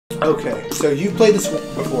Okay, so you've played this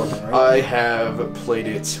before, right? I have played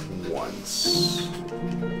it once.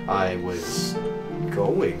 I was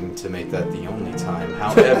going to make that the only time.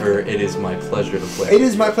 However, it is my pleasure to play. It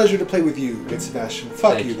is my pleasure to play with you, good Sebastian.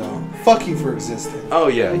 Fuck you, though. Fuck you for existing. Oh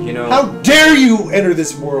yeah, you know. How dare you enter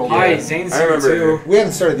this world? Hi, Zane's here too. We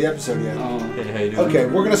haven't started the episode yet. Oh. Hey, how you doing? Okay,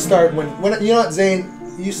 we're gonna start when you know what, Zane.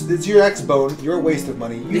 It's your X-Bone. You're a waste of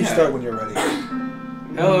money. You start when you're ready.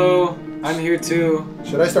 Hello, I'm here too.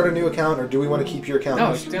 Should I start a new account, or do we want to keep your account?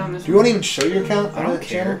 No, stay on this. Do you want to even show your account? I don't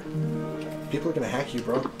care. Channel? People are gonna hack you,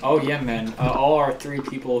 bro. Oh yeah, man. All our 3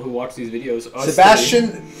 people who watch these videos.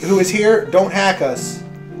 Sebastian, who is here, don't hack us.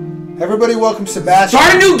 Everybody, welcome Sebastian.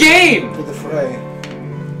 Start a new game To the fray.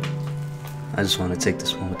 I just want to take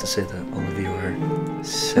this moment to say that all of you are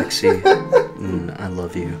sexy. And I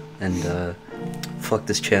love you. And fuck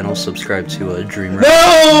this channel. Subscribe to Dreamer.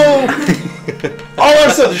 No! All our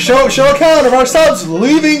subs. Show a count of our subs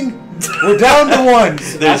leaving. We're down to 1.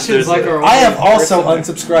 Sebastian's like our I have also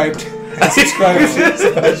person. unsubscribed. Subscribed to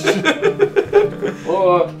Sebastian.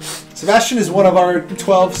 Well, Sebastian is one of our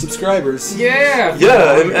 12 subscribers. yeah.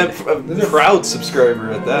 Yeah, I'm a proud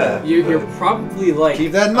subscriber at that. You're probably like.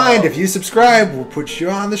 Keep that in mind. If you subscribe, we'll put you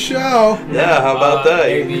on the show. Yeah, how about that?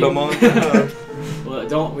 Maybe. Come on.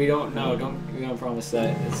 Well, we don't promise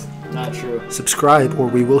that. It's not true. Subscribe or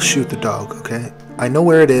we will shoot the dog, okay? I know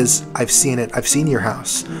where it is. I've seen it. I've seen your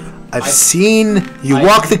house. I've seen you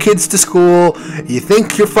walk the kids to school. You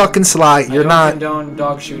think you're fucking sly. You're not. I don't condone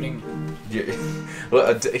dog shooting. Yeah.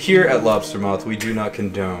 Well, here at Lobster Moth, we do not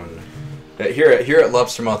condone. Here at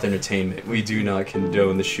Lobster Moth Entertainment, we do not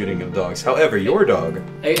condone the shooting of dogs. However, your dog.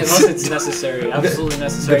 Unless it's necessary. Absolutely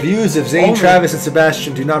necessary. The views of Zane, Travis, and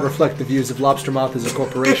Sebastian do not reflect the views of Lobster Moth as a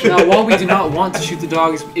corporation. Now, while we do not want to shoot the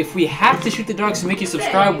dogs, if we have to shoot the dogs to make you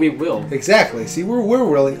subscribe, we will. Exactly. See, we're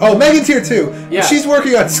willing. Oh, Megan's here too. Yeah. She's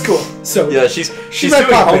working on school, so Yeah, she's might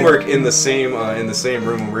doing pop in. homework in the same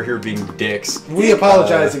room, and we're here being dicks. we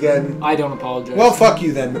apologize again. I don't apologize. Well, fuck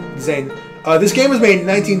you then, Zane. This game was made in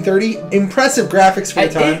 1930. Impressive graphics for the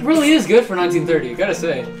It time. really is good for 1930, gotta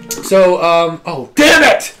say. So, oh, damn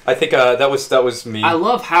it! I think that was me. I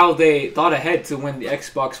love how they thought ahead to when the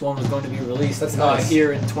Xbox One was going to be released. That's nice.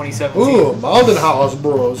 Here in 2017. Ooh, Maldenhaus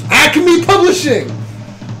Bros. Acme Publishing!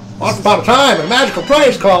 Once upon a time, in a magical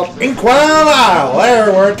place called Inkwell Isle,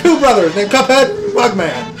 there were 2 brothers named CupHead and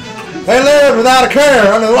Mugman. They lived without a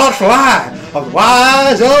care under the watchful eye of the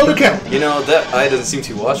wise older king. You know, that eye doesn't seem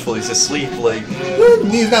too watchful. He's asleep, like...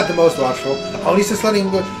 He's not the most watchful. Oh, he's just letting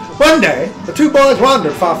him go. One day, the 2 boys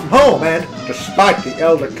wandered far from home and, despite the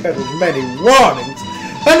elder kettle's many warnings,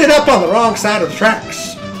 ended up on the wrong side of the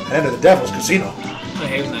tracks and entered the Devil's Casino. I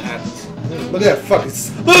hate when that happens. Look at that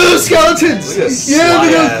fucking... Look at those skeletons! Look at that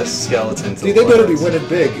sly-ass skeleton. Dude, they better be winning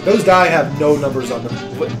big. Those die have no numbers on them.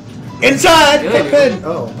 What? Inside! Yeah, CupHead!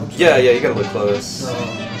 Oh, I'm sorry. Yeah, you gotta look close.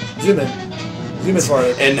 Zoom in. Zoom in for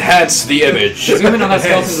it. Enhance the image. Zoom in on that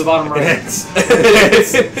skeleton to the bottom right.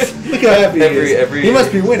 Look how happy he is. He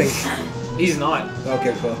must be winning. He's not.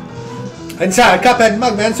 Okay, cool. Inside, CupHead and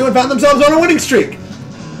Mugman soon found themselves on a winning streak.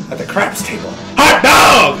 At the craps table. Hot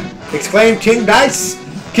dog! Exclaimed King Dice,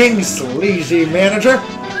 King's sleazy manager.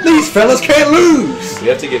 These fellas can't lose. We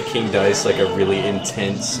have to give King Dice like a really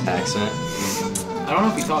intense accent. I don't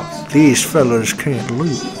know if he talks. These fellas can't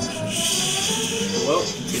lose. Well,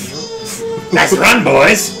 continue. Nice run,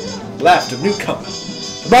 boys! Laughed a newcomer.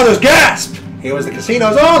 The brothers gasped. He was the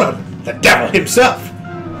casino's owner, the devil himself.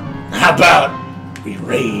 How about we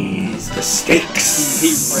raise the stakes? He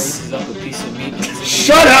raises up a piece of meat.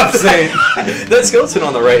 Shut up, Zane! That skeleton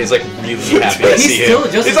on the right is like really happy to He's see still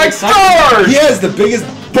him. just He's as like, excited. George! He has the biggest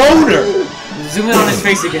boner! Zoom in on his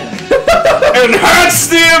face again. Enhance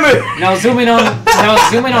the image! Now zoom in on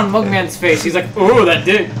Mugman's face. He's like, ooh, that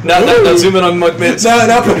dick. Now zoom in on Mugman's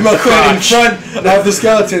Now put Mugman in crotch. front of the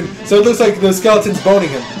skeleton, so it looks like the skeleton's boning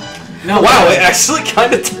him. Now, Wow, it actually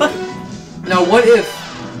kind of does. Now what if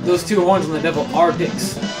those 2 horns on the devil are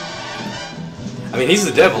dicks? I mean, he's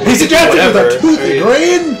the devil. He's a captain Whatever. with a toothy I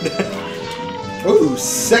mean, grin! Ooh,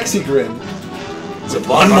 sexy grin. It's a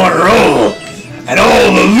One more roll, and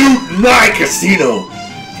all the loot in my casino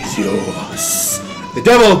is yours. The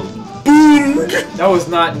devil boomed. That was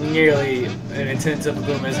not nearly an intense of a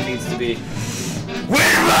boom as it needs to be. With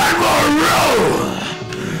one more roll,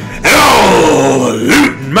 and all the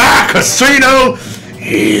loot in my casino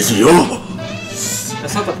is yours.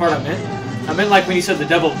 That's not the part I meant. I meant like when you said the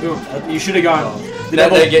devil boomed. You should have gone. The That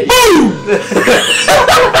devil get Boom!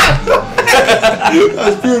 That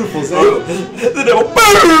was beautiful, Zane. the devil.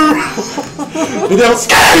 The devil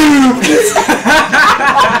screamed.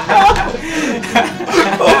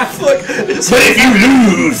 Oh fuck! But if you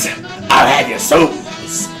lose, I'll have your souls.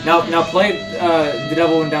 Now play the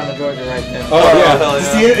devil went down to Georgia right then. Oh yeah. hell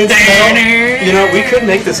Just yeah. the instrumental. You know, we could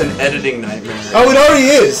make this an editing nightmare. Oh, it already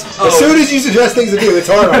is. Oh. As soon as you suggest things to do, it's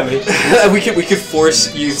hard on me. we could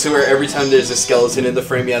force you to where every time there's a skeleton in the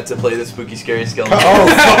frame, you have to play the spooky, scary skeleton. Oh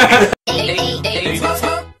fuck.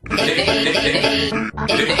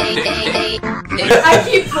 I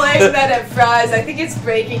keep playing that at Fry's. I think it's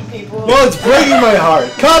breaking people. Well, it's breaking my heart.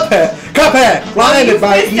 Cuphead, blinded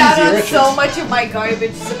by You've easy missed out on riches. so much of my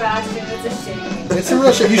garbage, Sebastian. It's a shame. It's a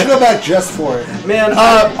real shame. You should go back just for it. Man,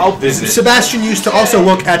 I'll visit. Sebastian used to also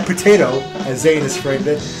look at potato, as Zane has framed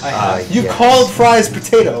it. You yes. called fries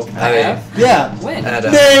potato. I have? Yeah. When?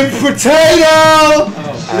 Named Potato!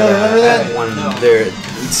 You don't remember that? One,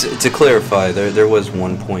 To clarify, there was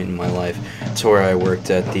one point in my life to where I worked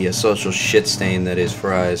at the social shit stain that is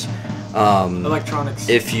Fry's. Electronics.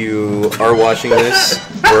 If you are watching this,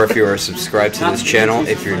 or if you are subscribed to this channel,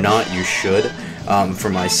 if you're not, you should. For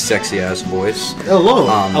my sexy ass voice.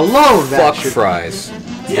 Alone. Alone, that Fuck should- Fry's.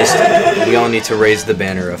 Just, we all need to raise the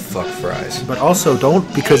banner of fuck Fry's. But also don't,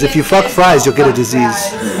 because if you fuck fries, you'll get a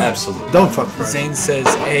disease. Absolutely. Don't fuck fries. Zane says,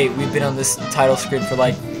 "Hey, we've been on this title screen for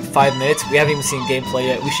like 5 minutes. We haven't even seen gameplay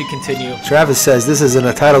yet. We should continue." Travis says this isn't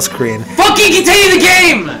a title screen. Fucking continue the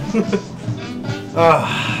game!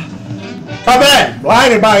 Cuphead,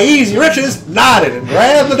 blinded by easy riches, nodded and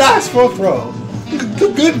grabbed the dice for a throw.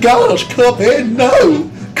 Good gosh, Cuphead, no!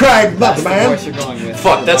 Cried That's the Motherman. voice you're going with.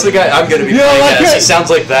 fuck, that's the guy I'm gonna be You don't playing like as. it? He sounds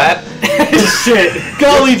like that. Shit.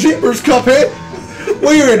 Golly jeepers, Cuphead!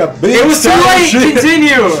 We're in a big It was too time late. shit.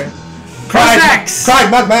 Cried Cried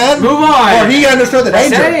Mugman. Move on. For he understood the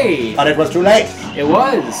danger. Say. But it was too late. It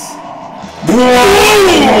was.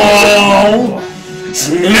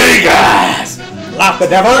 Snake eyes! Laughed the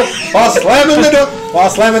devil while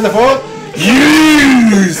slamming the fork.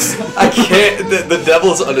 Use! I can't. The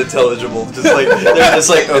devil's unintelligible. Just like they're just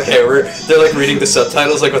like okay, they're like reading the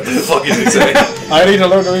subtitles. Like what the fuck is he saying? I need to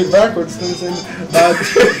learn to read backwards.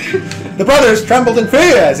 The brothers trembled in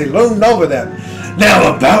fear as he loomed over them.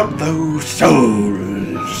 Now about those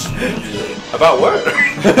souls. About what?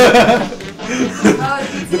 Oh, the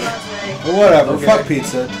pizza was right. Whatever. Fuck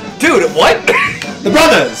pizza. Dude, what? The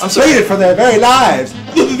brothers pleaded for their very lives.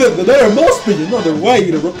 There must be another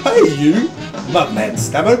way to repay you. Mugman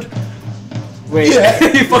stammered. Wait. Yeah.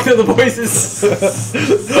 You fucked up the voices.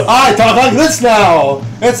 I talk like this now.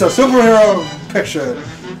 It's a superhero picture.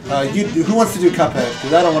 Who wants to do Cuphead?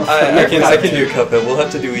 Because I don't want to. I can do Cuphead. We'll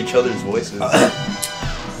have to do each other's voices.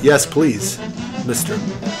 Yes, please, Mister.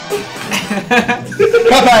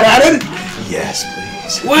 Cuphead added. Yes,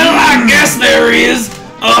 please. Well, I guess there is.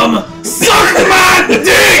 Suck my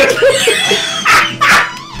dick!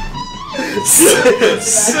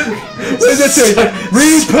 What does it say?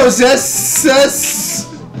 Repossess us.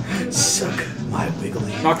 Suck my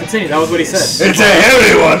wiggly. Not continue. That was what he said. It's a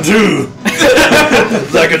heavy one too.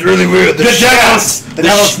 Like it's really weird. The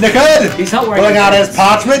devil snickered, He's not wearing pulling out any his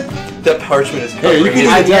parchment. That parchment is Here, covering you can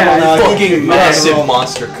his do the devil now. fucking massive Roll.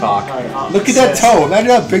 monster cock. Look at that toe. Imagine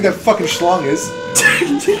how big that fucking schlong is.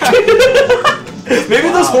 Maybe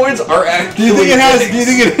those horns are actually. Do you think it has? Do you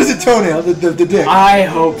think it has a toenail? The dick. I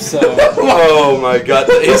hope so. Oh my god,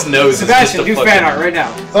 his nose Sebastian, is do just a fan fucking... art right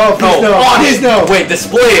now. Oh, please no! on Please it. no! Wait,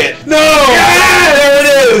 display it. No! Yeah, there it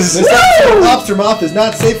is. This episode of Lobster Moth is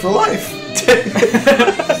not safe for life.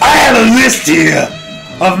 I have a list here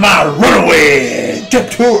of my runaway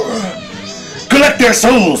tour. Collect their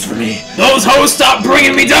souls for me. Those hoes stop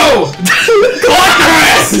bringing me dough! Collect their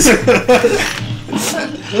asses!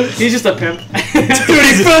 He's just a pimp. Dude,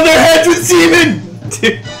 he filled their heads with semen.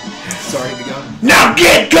 Sorry, be gone. Now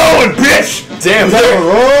get going, bitch! Damn, Is that a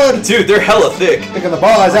road? dude, they're hella thick. Picking the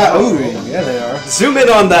balls out. Ooh, yeah, they are. Zoom in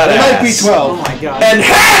on that They ass. might be Oh 12. my god.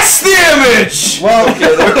 Enhance the image. Well,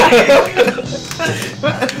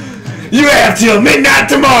 you have till midnight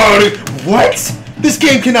tomorrow. What? This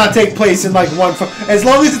game cannot take place in like one. As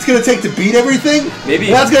long as it's gonna take to beat everything. Maybe-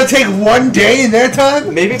 that's gonna take one day in their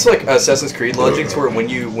time. Maybe it's like Assassin's Creed logic, to where when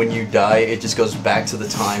you die, it just goes back to the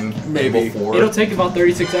time Maybe. before. It'll take about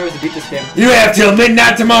 36 hours to beat this game. You have till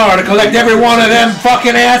midnight tomorrow to collect every one of them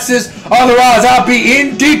fucking asses. Otherwise, I'll be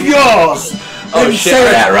in deep yours. Didn't say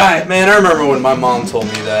that right. Man, I remember when my mom told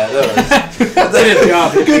me that. That Did his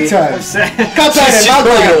job. Good times. I'm sad. she's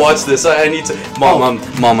probably gonna watch this. I need to. Mom,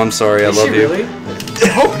 Mom, I'm sorry. I Is love she you. really? I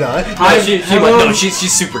hope not. No,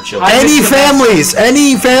 she's super chill. Any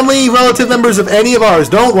family, relative members of any of ours,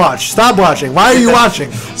 don't watch. Stop watching. Why are you watching?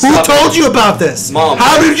 Who Stop told you about this? Mom.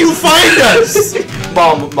 How did you find us?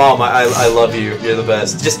 Mom, I love you. You're the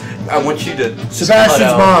best. Just I want you to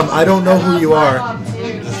Sebastian's mom, I don't know who you are.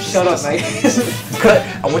 Shut up, Mike.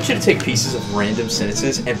 I want you to take pieces of random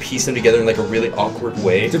sentences and piece them together in like a really awkward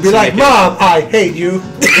way. To be like, Mom, I hate you.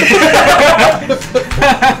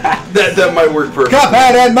 that might work perfectly.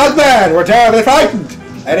 CupHead and Mugman were terribly frightened.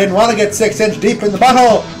 I didn't want to get 6 inch deep in the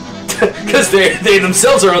butthole. Because they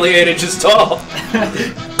themselves are only 8 inches tall.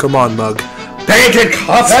 Come on, Mug. Dang it,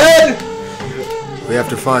 CupHead! We have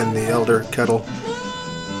to find the Elder Kettle.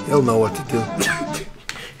 He'll know what to do.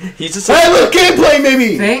 He's just Hey, look, gameplay,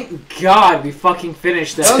 maybe! Thank God we fucking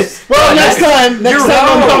finished this. Well, next time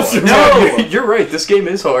on Lobster. No, you're right. This game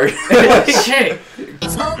is hard. Shit.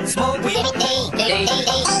 Smoke, smoke,